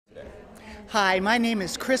Hi, my name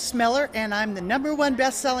is KrisMiller, and I'm the #1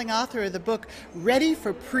 best-selling author of the book Ready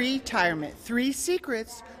for Pre-Retirement: 3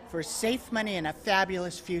 Secrets for Safe Money and a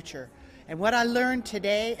Fabulous Future. And what I learned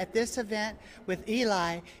today at this event with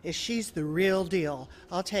Eli is she's the real deal.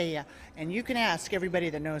 I'll tell you, and you can ask everybody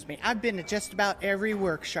that knows me. I've been to just about every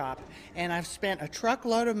workshop, and I've spent a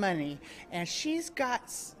truckload of money, and she's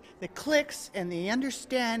got the clicks and the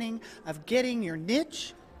understanding of getting your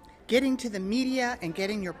niche, getting to the media, and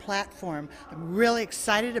getting your platform. I'm really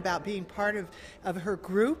excited about being part of her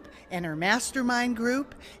group and her mastermind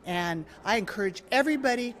group, and I encourage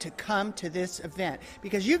everybody to come to this event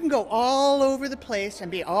because you can go all over the place and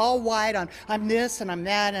be all wide on I'm this and I'm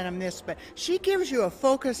that and I'm this, but she gives you a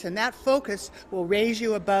focus, and that focus will raise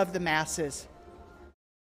you above the masses.